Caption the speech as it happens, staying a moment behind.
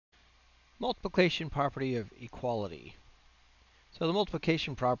Multiplication property of equality. So the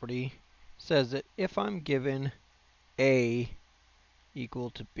multiplication property says that if I'm given A equal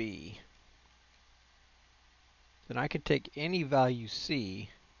to B, then I can take any value C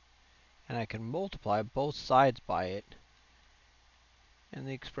and I can multiply both sides by it, and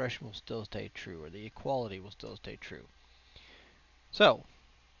the expression will still stay true, or the equality will still stay true. So,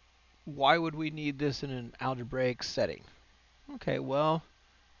 why would we need this in an algebraic setting? Okay, well,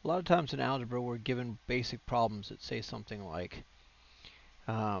 a lot of times in algebra we're given basic problems that say something like,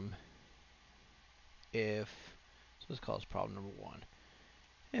 so let's call this problem number 1.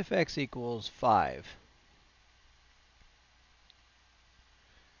 If x equals 5,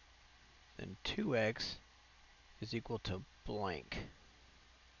 then 2x is equal to blank.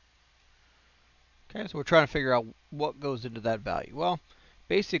 Okay, so we're trying to figure out what goes into that value. Well,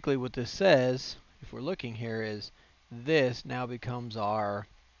 basically what this says, if we're looking here, is this now becomes our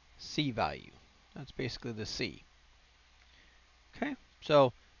C value. That's basically the C. Okay,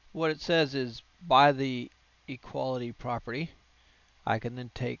 so what it says is by the equality property, I can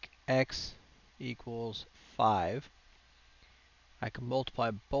then take x equals 5. I can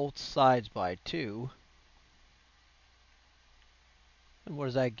multiply both sides by 2. And what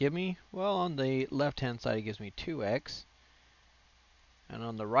does that give me? Well, on the left-hand side, it gives me 2x. And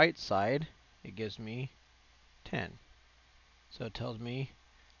on the right side, it gives me 10. So it tells me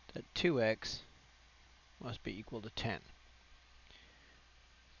that 2x must be equal to 10.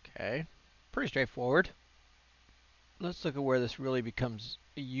 Okay, pretty straightforward. Let's look at where this really becomes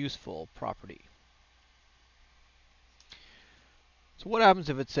a useful property. So what happens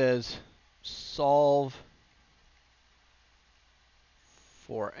if it says solve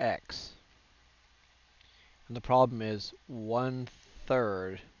for x? And the problem is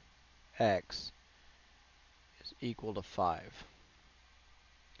 1/3 x is equal to 5.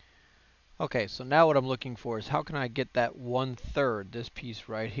 Okay, so now what I'm looking for is how can I get that 1/3, this piece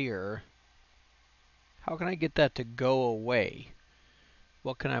right here, how can I get that to go away?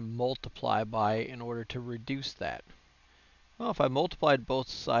 What can I multiply by in order to reduce that? Well, if I multiplied both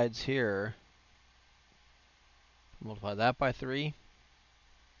sides here, multiply that by 3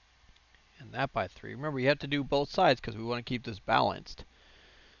 and that by 3. Remember, you have to do both sides because we want to keep this balanced.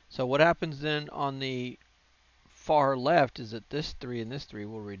 So what happens then on the far left is that this 3 and this 3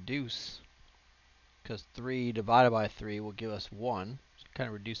 will reduce, because 3 divided by 3 will give us 1. So it kind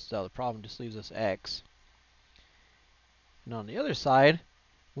of reduces out the problem, just leaves us x. And on the other side,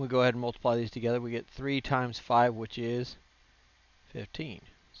 when we go ahead and multiply these together, we get 3 times 5, which is 15.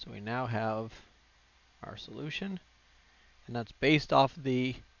 So we now have our solution, and that's based off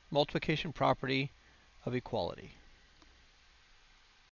the multiplication property of equality.